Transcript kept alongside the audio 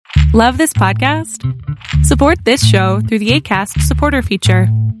Love this podcast? Support this show through the Acast supporter feature.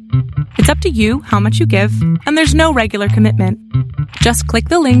 It's up to you how much you give, and there's no regular commitment. Just click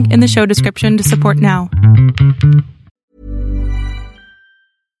the link in the show description to support now.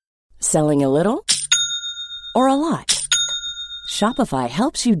 Selling a little or a lot? Shopify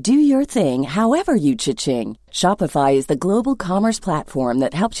helps you do your thing however you cha-ching. Shopify is the global commerce platform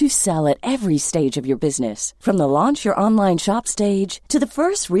that helps you sell at every stage of your business. From the launch your online shop stage to the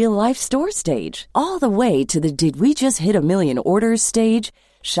first real-life store stage, all the way to the did we just hit a million orders stage.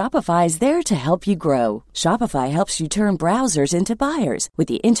 Shopify is there to help you grow. Shopify helps you turn browsers into buyers with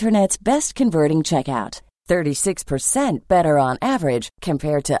the internet's best converting checkout. 36% better on average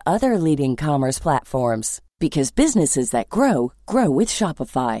compared to other leading commerce platforms. Because businesses that grow, grow with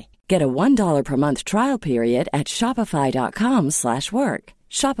Shopify. Get a $1 per month trial period at shopify.com/work.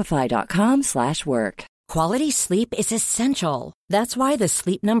 Shopify.com/work. Quality sleep is essential. That's why the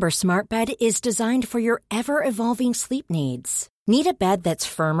Sleep Number Smart Bed is designed for your ever-evolving sleep needs. Need a bed that's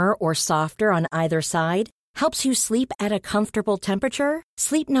firmer or softer on either side? Helps you sleep at a comfortable temperature?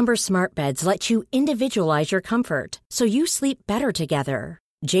 Sleep Number Smart Beds let you individualize your comfort, so you sleep better together.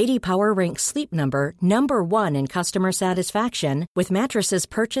 J.D. Power ranks Sleep Number number 1 in customer satisfaction with mattresses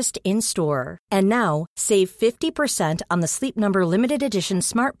purchased in-store. And now, save 50% on the Sleep Number Limited Edition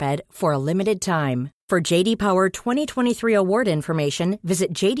Smart Bed for a limited time. For J.D. Power 2023 award information,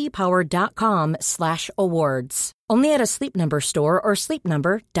 visit jdpower.com/awards. Only at a Sleep Number store or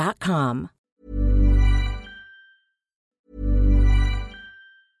sleepnumber.com.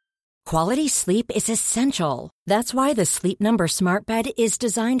 Quality sleep is essential. That's why the Sleep Number Smart Bed is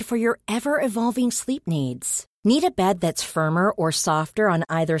designed for your ever-evolving sleep needs. Need a bed that's firmer or softer on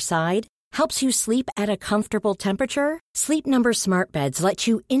either side? Helps you sleep at a comfortable temperature? Sleep Number Smart Beds let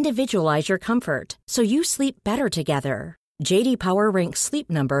you individualize your comfort, so you sleep better together. J.D. Power ranks Sleep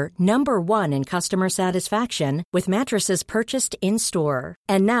Number number 1 in customer satisfaction with mattresses purchased in-store.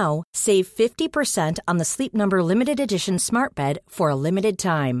 And now, save 50% on the Sleep Number Limited Edition Smart Bed for a limited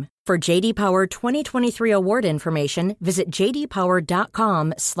time. For J.D. Power 2023 award information, visit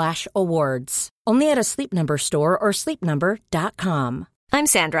jdpower.com/awards. Only at a Sleep Number store or sleepnumber.com. I'm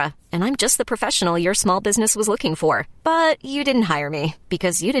Sandra, and I'm just the professional your small business was looking for. But you didn't hire me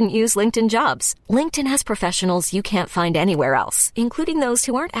because you didn't use LinkedIn Jobs. LinkedIn has professionals you can't find anywhere else, including those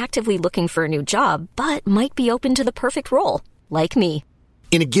who aren't actively looking for a new job, but might be open to the perfect role, like me.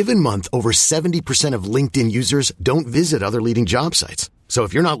 In a given month, over 70% of LinkedIn users don't visit other leading job sites. So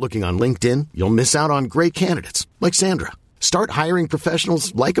if you're not looking on LinkedIn, you'll miss out on great candidates like Sandra. Start hiring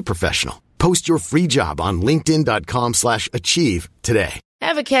professionals like a professional. Post your free job on linkedin.com/achieve today.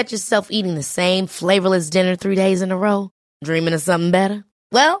 Ever catch yourself eating the same flavorless dinner 3 days in a row? Dreaming of something better?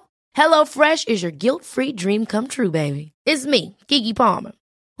 Well, HelloFresh is your guilt-free dream come true, baby. It's me, Keke Palmer.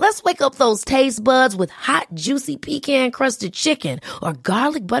 Let's wake up those taste buds with hot, juicy pecan-crusted chicken or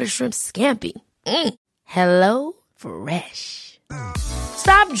garlic butter shrimp scampi. Hello Fresh.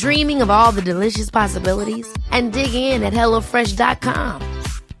 Stop dreaming of all the delicious possibilities and dig in at HelloFresh.com.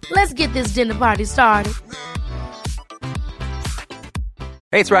 Let's get this dinner party started.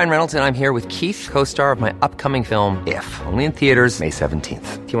 Hey, it's Ryan Reynolds, and I'm here with Keith, co-star of my upcoming film, If, only in theaters May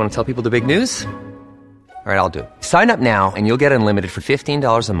 17th. Do you want to tell people the big news? All right, I'll do it. Sign up now and you'll get unlimited for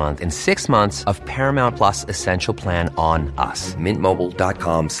 $15 a month and 6 months of Paramount Plus Essential Plan on us.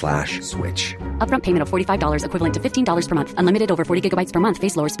 MintMobile.com/switch. Upfront payment of $45 equivalent to $15 per month. Unlimited over 40 gigabytes per month.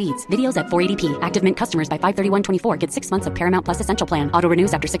 Face lower speeds. Videos at 480p. Active Mint customers by 531.24 get 6 months of Paramount Plus Essential Plan. Auto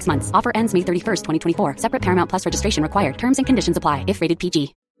renews after 6 months. Offer ends May 31st, 2024. Separate Paramount Plus registration required. Terms and conditions apply if rated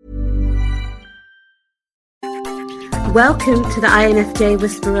PG. Welcome to the INFJ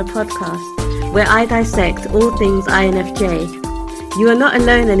Whisperer podcast, where I dissect all things INFJ. You are not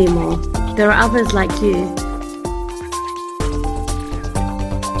alone anymore. There are others like you.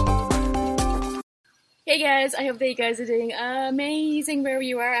 Hey guys, I hope that you guys are doing amazing wherever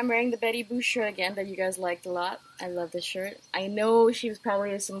you are. I'm wearing the Betty Boo shirt again that you guys liked a lot. I love this shirt. I know she was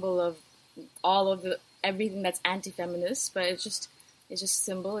probably a symbol of all of everything that's anti-feminist, but it's just a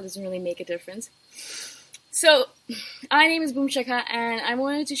symbol. It doesn't really make a difference. So, my name is Boom Shaka, and I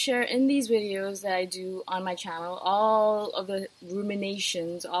wanted to share in these videos that I do on my channel all of the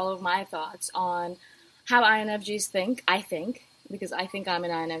ruminations, all of my thoughts on how INFJs think, because I think I'm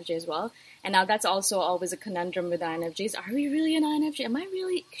an INFJ as well. And now that's also always a conundrum with INFJs. Are we really an INFJ?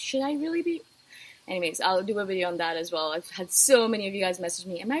 Should I really be? Anyways, I'll do a video on that as well. I've had so many of you guys message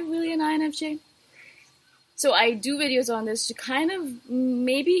me, am I really an INFJ? So I do videos on this to kind of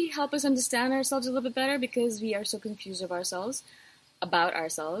maybe help us understand ourselves a little bit better because we are so confused of ourselves. about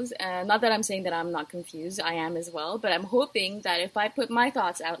ourselves. And not that I'm saying that I'm not confused, I am as well, but I'm hoping that if I put my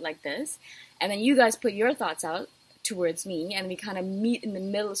thoughts out like this, and then you guys put your thoughts out towards me, and we kind of meet in the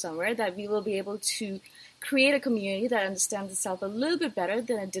middle somewhere, that we will be able to create a community that understands itself a little bit better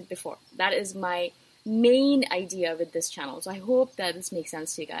than it did before. That is my main idea with this channel. So I hope that this makes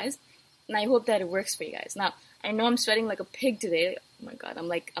sense to you guys, and I hope that it works for you guys. Now, I know I'm sweating like a pig today. Oh my god,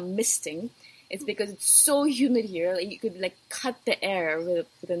 I'm misting. It's because it's so humid here. Like, you could like cut the air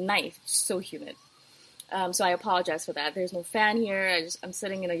with a knife. It's so humid. So I apologize for that. There's no fan here. I'm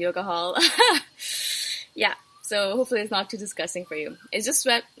sitting in a yoga hall. Yeah. So hopefully it's not too disgusting for you. It's just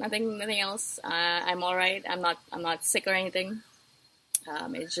sweat, nothing else. I'm all right. I'm not sick or anything.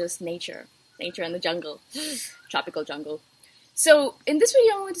 It's just nature in the jungle, tropical jungle. So in this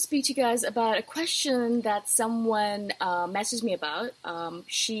video, I want to speak to you guys about a question that someone messaged me about.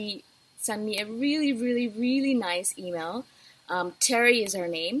 She sent me a really, really, really nice email. Terry is her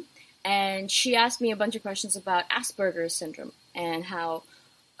name, and she asked me a bunch of questions about Asperger syndrome and how,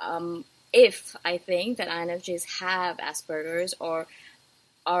 if I think that INFJs have Asperger's or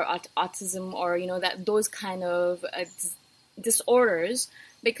autism, or that those kind of disorders,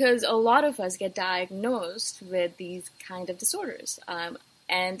 because a lot of us get diagnosed with these kind of disorders.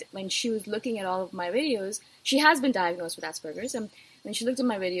 And when she was looking at all of my videos, she has been diagnosed with Asperger's, and when she looked at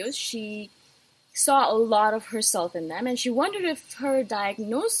my videos, she saw a lot of herself in them, and she wondered if her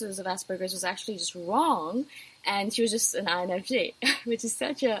diagnosis of Asperger's was actually just wrong, and she was just an INFJ, which is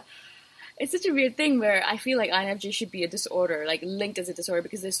such a weird thing, where I feel like INFJ should be a disorder, like linked as a disorder,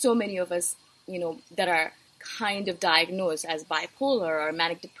 because there's so many of us, that are kind of diagnosed as bipolar or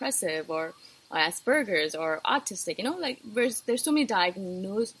manic depressive or Asperger's or autistic, there's so many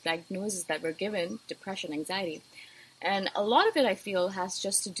diagnoses that we're given: depression, anxiety. And a lot of it, I feel, has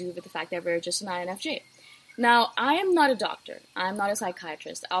just to do with the fact that we're just an INFJ. Now, I am not a doctor. I'm not a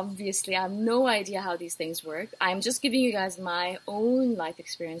psychiatrist. Obviously, I have no idea how these things work. I'm just giving you guys my own life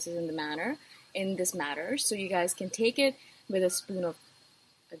experiences in this matter, so you guys can take it with a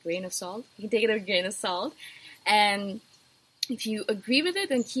grain of salt. You can take it with a grain of salt, and if you agree with it,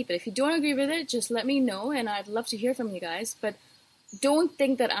 then keep it. If you don't agree with it, just let me know, and I'd love to hear from you guys. But don't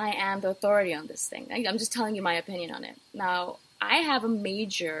think that I am the authority on this thing. I'm just telling you my opinion on it. Now, I have a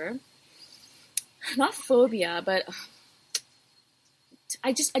major, not phobia, but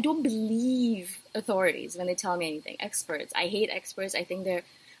I don't believe authorities when they tell me anything. Experts. I hate experts. I think they're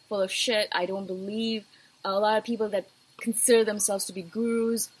full of shit. I don't believe a lot of people that consider themselves to be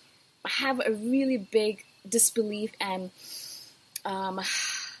gurus. I have a really big disbelief, and I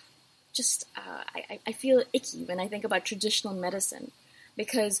feel icky when I think about traditional medicine,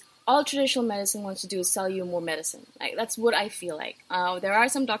 because all traditional medicine wants to do is sell you more medicine. That's what I feel like. There are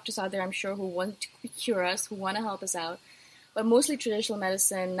some doctors out there, I'm sure, who want to cure us, who want to help us out, but mostly traditional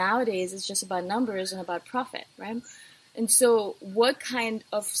medicine nowadays is just about numbers and about profit, right? And so what kind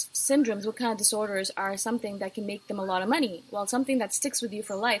of syndromes, what kind of disorders are something that can make them a lot of money? Well, something that sticks with you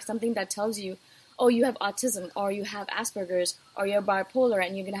for life, something that tells you, oh, you have autism, or you have Asperger's, or you're bipolar,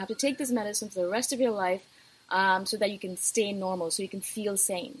 and you're going to have to take this medicine for the rest of your life so that you can stay normal, so you can feel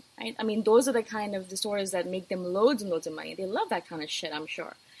sane, right? I mean, those are the kind of disorders that make them loads and loads of money. They love that kind of shit, I'm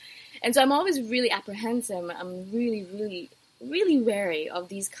sure. And so I'm always really apprehensive. I'm really, really, really wary of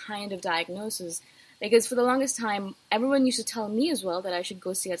these kind of diagnoses, because for the longest time, everyone used to tell me as well that I should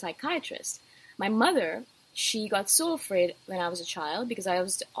go see a psychiatrist. My mother, she got so afraid when I was a child, because I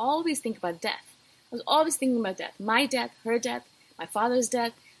was always thinking about death. I was always thinking about death. My death, her death, my father's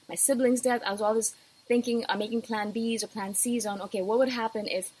death, my siblings' death. I was always thinking, making plan Bs or plan Cs on, okay, what would happen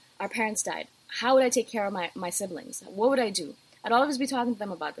if our parents died? How would I take care of my siblings? What would I do? I'd always be talking to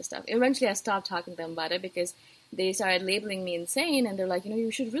them about this stuff. Eventually, I stopped talking to them about it because they started labeling me insane, and they're like,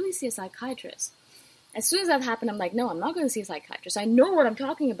 you should really see a psychiatrist. As soon as that happened, I'm like, no, I'm not going to see a psychiatrist. I know what I'm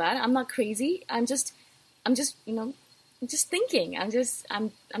talking about. I'm not crazy. I'm just thinking. I'm just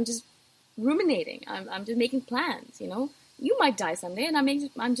ruminating. I'm just making plans. You might die someday, and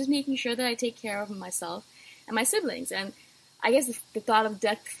I'm just making sure that I take care of myself and my siblings. And I guess the thought of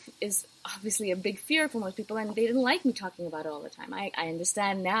death is obviously a big fear for most people, and they didn't like me talking about it all the time. I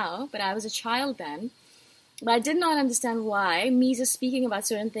understand now, but I was a child then. But I did not understand why me just speaking about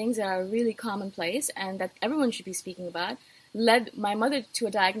certain things that are really commonplace and that everyone should be speaking about led my mother to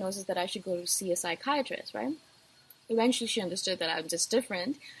a diagnosis that I should go to see a psychiatrist, right? Eventually she understood that I'm just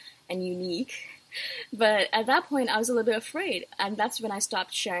different and unique. But at that point, I was a little bit afraid. And that's when I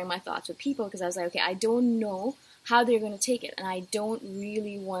stopped sharing my thoughts with people, because I was like, okay, I don't know how they're going to take it. And I don't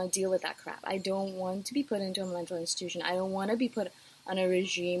really want to deal with that crap. I don't want to be put into a mental institution. I don't want to be put on a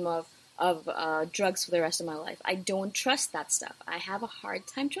regime of drugs for the rest of my life. I don't trust that stuff. I have a hard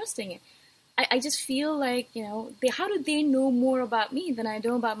time trusting it. I just feel like, how do they know more about me than I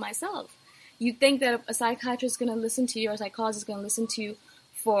know about myself? You think that a psychiatrist is going to listen to you, or a psychologist is going to listen to you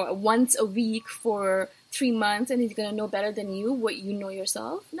for once a week for 3 months, and he's going to know better than you what you know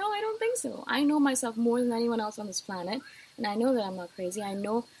yourself? No, I don't think so. I know myself more than anyone else on this planet, and I know that I'm not crazy. I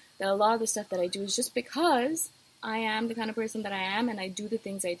know that a lot of the stuff that I do is just because I am the kind of person that I am, and I do the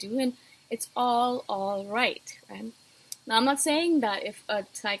things I do, and it's all right? Now, I'm not saying that if a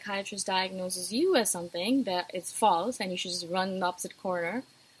psychiatrist diagnoses you as something, that it's false and you should just run in the opposite corner.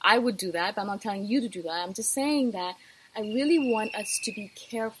 I would do that, but I'm not telling you to do that. I'm just saying that I really want us to be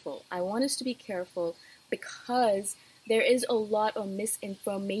careful. I want us to be careful because there is a lot of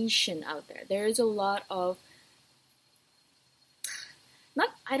misinformation out there. There is a lot of,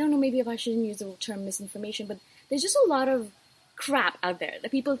 I don't know, maybe if I shouldn't use the term misinformation, but there's just a lot of crap out there that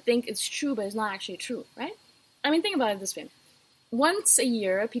people think is true, but it's not actually true, right? I mean, think about it this way. Once a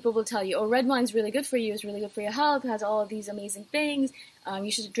year, people will tell you, oh, red wine's really good for you, it's really good for your health, it has all of these amazing things, you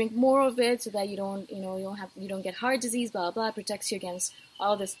should drink more of it so that you don't get heart disease, blah, blah, it protects you against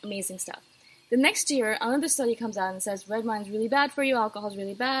all this amazing stuff. The next year, another study comes out and says, red wine's really bad for you, alcohol's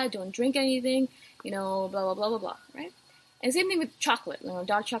really bad, don't drink anything, blah, blah, blah, blah, blah, right? And same thing with chocolate.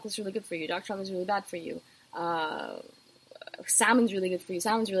 Dark chocolate's really good for you, dark chocolate's really bad for you, salmon's really good for you,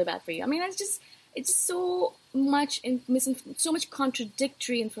 salmon's really bad for you. I mean, it's just so much so much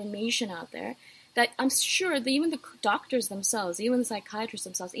contradictory information out there that I'm sure that even the doctors themselves, even the psychiatrists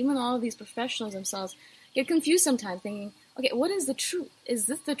themselves, even all of these professionals themselves get confused sometimes, thinking, okay, what is the truth? Is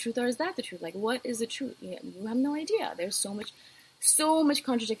this the truth or is that the truth? Like, what is the truth? You have no idea. There's so much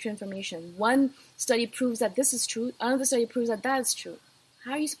contradictory information. One study proves that this is true. Another study proves that that is true.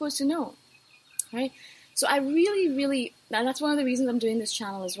 How are you supposed to know? Right? So I really, and that's one of the reasons I'm doing this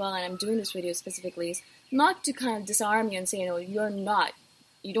channel as well, and I'm doing this video specifically, is not to kind of disarm you and say, you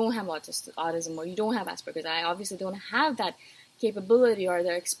don't have autism, or you don't have Asperger's. I obviously don't have that capability or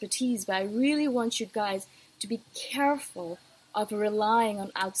their expertise, but I really want you guys to be careful of relying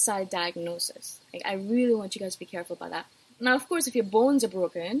on outside diagnosis. Like, I really want you guys to be careful about that. Now, of course, if your bones are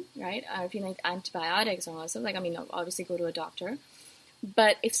broken, right, or if you need antibiotics and all that stuff, obviously go to a doctor.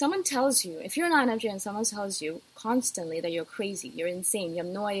 But if someone tells you, if you're an INFJ and someone tells you constantly that you're crazy, you're insane, you have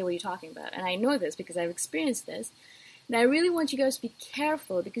no idea what you're talking about, and I know this because I've experienced this, and I really want you guys to be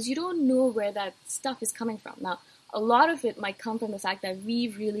careful because you don't know where that stuff is coming from. Now, a lot of it might come from the fact that we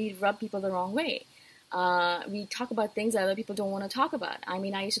really rub people the wrong way. We talk about things that other people don't want to talk about. I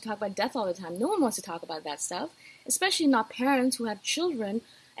mean, I used to talk about death all the time. No one wants to talk about that stuff, especially not parents who have children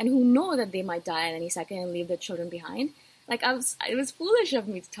and who know that they might die at any second and leave their children behind. It was foolish of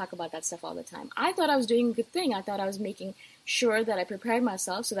me to talk about that stuff all the time. I thought I was doing a good thing. I thought I was making sure that I prepared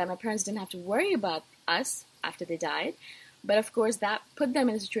myself so that my parents didn't have to worry about us after they died. But of course, that put them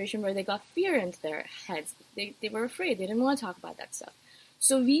in a situation where they got fear into their heads. They were afraid. They didn't want to talk about that stuff.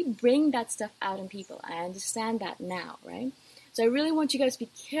 So we bring that stuff out in people. I understand that now, right? So I really want you guys to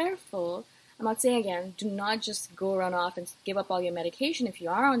be careful. I'm not saying, again, do not just go run off and give up all your medication if you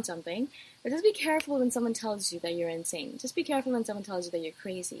are on something. But just be careful when someone tells you that you're insane. Just be careful when someone tells you that you're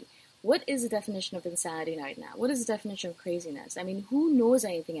crazy. What is the definition of insanity right now? What is the definition of craziness? I mean, who knows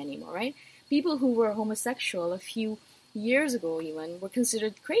anything anymore, right? People who were homosexual a few years ago even were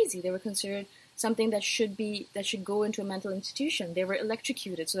considered crazy. They were considered something that should go into a mental institution. They were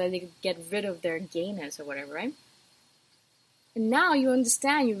electrocuted so that they could get rid of their gayness or whatever, right? And now you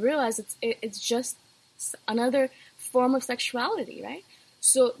understand, you realize it's just another form of sexuality, right?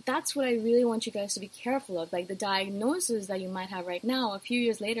 So that's what I really want you guys to be careful of. Like, the diagnosis that you might have right now, a few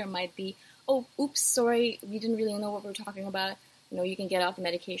years later might be, oh, oops, sorry, we didn't really know what we were talking about. You can get off the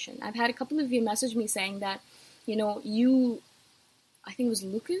medication. I've had a couple of you message me saying that, I think it was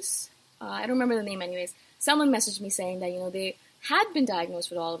Lucas. I don't remember the name anyways. Someone messaged me saying that, they had been diagnosed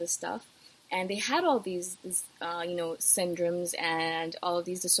with all of this stuff. And they had all these syndromes and all of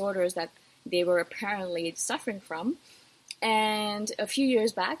these disorders that they were apparently suffering from. And a few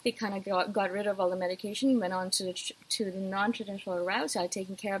years back, they kind of got rid of all the medication, went on to the non-traditional route, started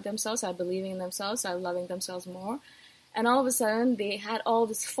taking care of themselves, started believing in themselves, started loving themselves more. And all of a sudden, they had all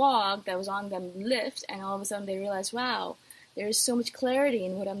this fog that was on them lift, and all of a sudden they realized, wow, there is so much clarity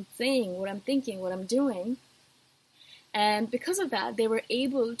in what I'm saying, what I'm thinking, what I'm doing. And because of that, they were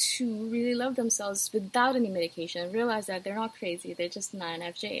able to really love themselves without any medication and realize that they're not crazy, they're just an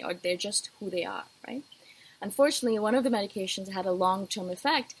INFJ, or they're just who they are, right? Unfortunately, one of the medications had a long-term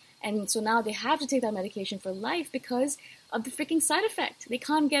effect, and so now they have to take that medication for life because of the freaking side effect. They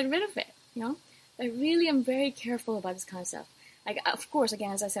can't get rid of it, I really am very careful about this kind of stuff. Like, of course,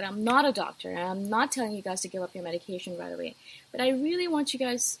 again, as I said, I'm not a doctor, and I'm not telling you guys to give up your medication right away. But I really want you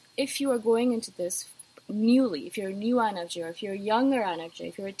guys, if you are going into this newly, if you're a new INFJ, or if you're a younger INFJ,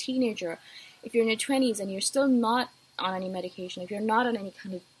 if you're a teenager, if you're in your 20s and you're still not on any medication, if you're not on any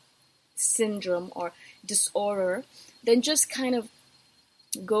kind of syndrome or disorder, then just kind of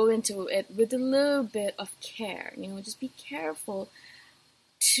go into it with a little bit of care. Just be careful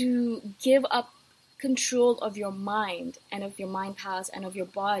to give up control of your mind and of your mind powers and of your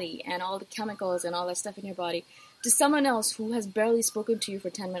body and all the chemicals and all that stuff in your body to someone else who has barely spoken to you for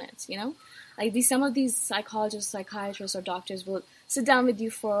 10 minutes, Like some of these psychologists, psychiatrists, or doctors will sit down with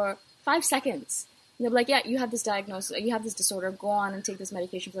you for 5 seconds. And they'll be like, yeah, you have this diagnosis, you have this disorder, go on and take this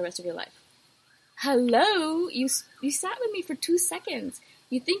medication for the rest of your life. Hello? You sat with me for 2 seconds.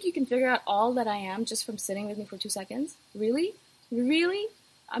 You think you can figure out all that I am just from sitting with me for 2 seconds? Really? Really?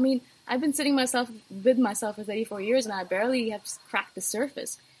 I mean, I've been sitting with myself for 34 years and I barely have cracked the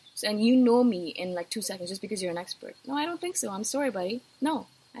surface. And you know me in like 2 seconds just because you're an expert. No, I don't think so. I'm sorry, buddy. No,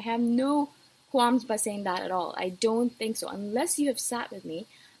 I have no qualms by saying that at all. I don't think so. Unless you have sat with me,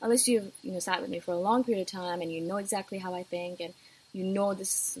 unless you have sat with me for a long period of time and you know exactly how I think and you know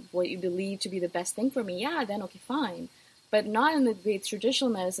this is what you believe to be the best thing for me, yeah, then okay, fine. But not in the way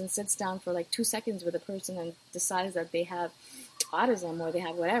traditional medicine sits down for like 2 seconds with a person and decides that they have autism or they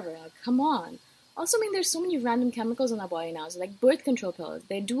have whatever. Like, come on. Also, there's so many random chemicals in our body now. It's like birth control pills.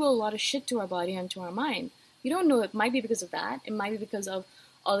 They do a lot of shit to our body and to our mind. You don't know. It might be because of that. It might be because of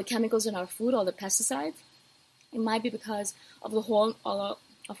all the chemicals in our food, all the pesticides. It might be because of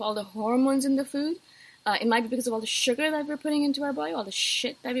all the hormones in the food. It might be because of all the sugar that we're putting into our body, all the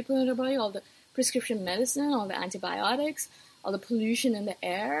shit that we put into our body, all the prescription medicine, all the antibiotics, all the pollution in the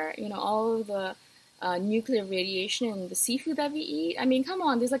air, all the nuclear radiation in the seafood that we eat. Come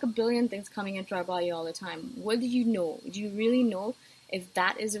on, there's like a billion things coming into our body all the time. What do you know? Do you really know if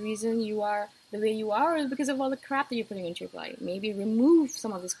that is the reason you are the way you are, or is it because of all the crap that you're putting into your body? Maybe remove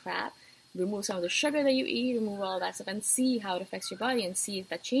some of this crap, remove some of the sugar that you eat, remove all that stuff, and see how it affects your body and see if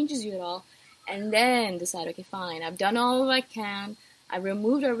that changes you at all. And then decide, okay, fine, I've done all I can. I've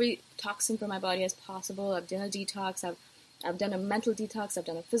removed every toxin from my body as possible. I've done a detox. I've done a mental detox. I've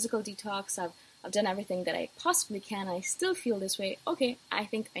done a physical detox. I've done everything that I possibly can. I still feel this way. Okay, I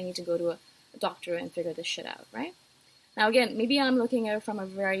think I need to go to a doctor and figure this shit out, right? Now, again, maybe I'm looking at it from a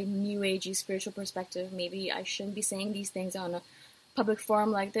very new agey spiritual perspective. Maybe I shouldn't be saying these things on a public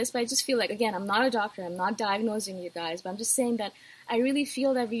forum like this, but I just feel like, again, I'm not a doctor. I'm not diagnosing you guys, but I'm just saying that I really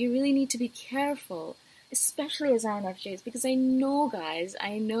feel that we really need to be careful, especially as INFJs, because I know, guys,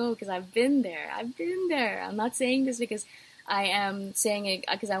 because I've been there. I'm not saying this because I am saying it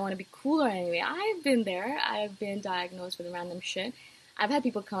because I want to be cool or anything. I've been there. I've been diagnosed with random shit. I've had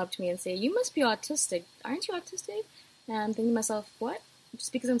people come up to me and say, you must be autistic. Aren't you autistic? And I'm thinking to myself, what?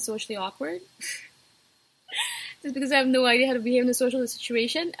 Just because I'm socially awkward? Just because I have no idea how to behave in a social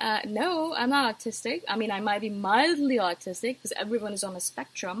situation? No, I'm not autistic. I might be mildly autistic because everyone is on a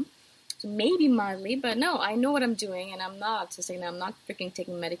spectrum. So maybe mildly, but no, I know what I'm doing and I'm not autistic and I'm not freaking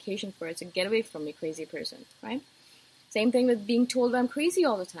taking medication for it. So get away from me, crazy person, right? Same thing with being told I'm crazy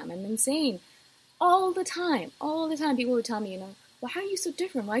all the time. I'm insane. All the time. People would tell me, why are you so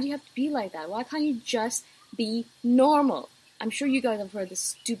different? Why do you have to be like that? Why can't you just be normal? I'm sure you guys have heard this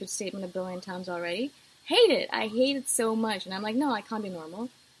stupid statement a billion times already. Hate it. I hate it so much. And I'm like, no, I can't be normal.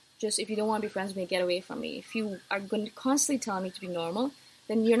 Just if you don't want to be friends with me, get away from me. If you are going to constantly tell me to be normal,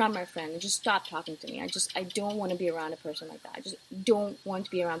 then you're not my friend. Just stop talking to me. I don't want to be around a person like that. I just don't want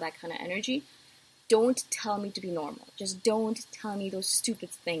to be around that kind of energy. Don't tell me to be normal. Just don't tell me those stupid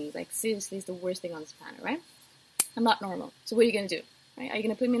things. Like, seriously, it's the worst thing on this planet, right? I'm not normal. So what are you going to do? Right? Are you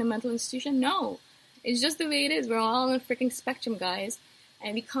going to put me in a mental institution? No. It's just the way it is. We're all on a freaking spectrum, guys.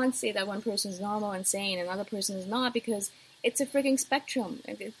 And we can't say that one person is normal and sane and another person is not, because it's a freaking spectrum.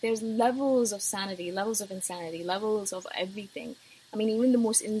 There's levels of sanity, levels of insanity, levels of everything. Even the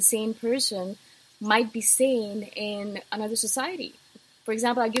most insane person might be sane in another society. For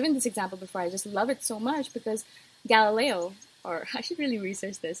example, I've given this example before. I just love it so much because Galileo, or I should really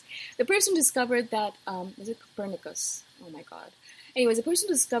research this, the person discovered that, was it Copernicus? Oh my god. Anyways, the person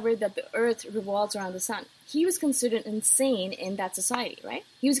discovered that the Earth revolves around the sun. He was considered insane in that society, right?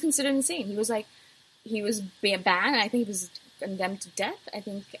 He was considered insane. He was banned. I think he was condemned to death. I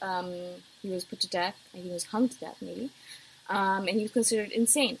think he was put to death. He was hung to death, maybe. And he was considered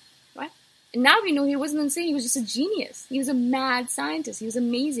insane, right? And now we know he wasn't insane. He was just a genius. He was a mad scientist. He was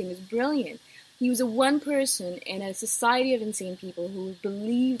amazing. He was brilliant. He was a one person in a society of insane people who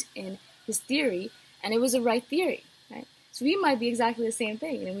believed in his theory, and it was a right theory, right? So we might be exactly the same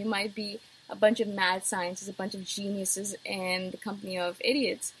thing. We might be a bunch of mad scientists, a bunch of geniuses in the company of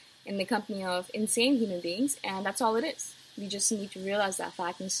idiots, in the company of insane human beings, and that's all it is. We just need to realize that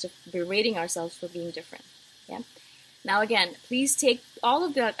fact and stop berating ourselves for being different. Yeah. Now again, please take all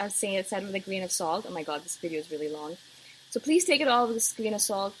of that I've said with a grain of salt. Oh my god, this video is really long. So please take it all with a grain of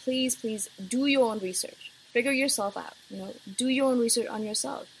salt. Please do your own research. Figure yourself out. Do your own research on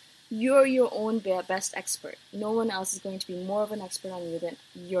yourself. You're your own best expert. No one else is going to be more of an expert on you than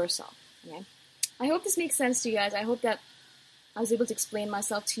yourself. Okay? I hope this makes sense to you guys. I hope that I was able to explain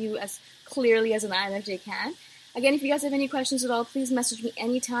myself to you as clearly as an INFJ can. Again, if you guys have any questions at all, please message me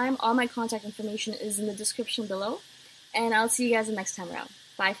anytime. All my contact information is in the description below. And I'll see you guys the next time around.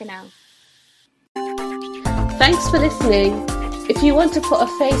 Bye for now. Thanks for listening. If you want to put a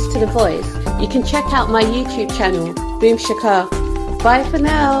face to the voice, you can check out my YouTube channel, Boom Shaka. Bye for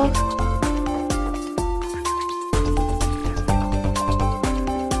now.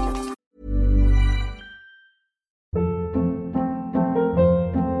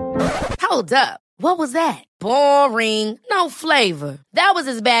 Hold up. What was that? Boring. No flavor. That was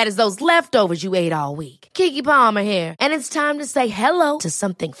as bad as those leftovers you ate all week. Keke Palmer here. And it's time to say hello to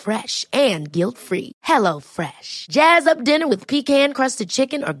something fresh and guilt-free. Hello Fresh. Jazz up dinner with pecan-crusted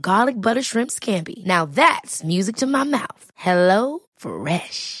chicken or garlic butter shrimp scampi. Now that's music to my mouth. Hello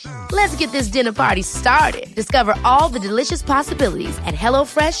Fresh. Let's get this dinner party started. Discover all the delicious possibilities at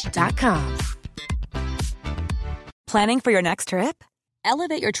HelloFresh.com. Planning for your next trip?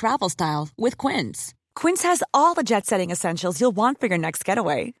 Elevate your travel style with Quince. Quince has all the jet-setting essentials you'll want for your next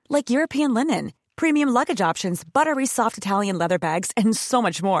getaway, like European linen, premium luggage options, buttery soft Italian leather bags, and so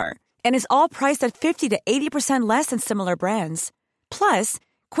much more. And is all priced at 50 to 80% less than similar brands. Plus,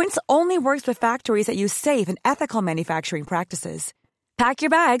 Quince only works with factories that use safe and ethical manufacturing practices. Pack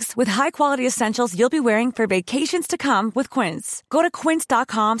your bags with high-quality essentials you'll be wearing for vacations to come with Quince. Go to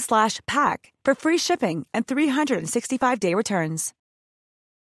quince.com/pack for free shipping and 365-day returns.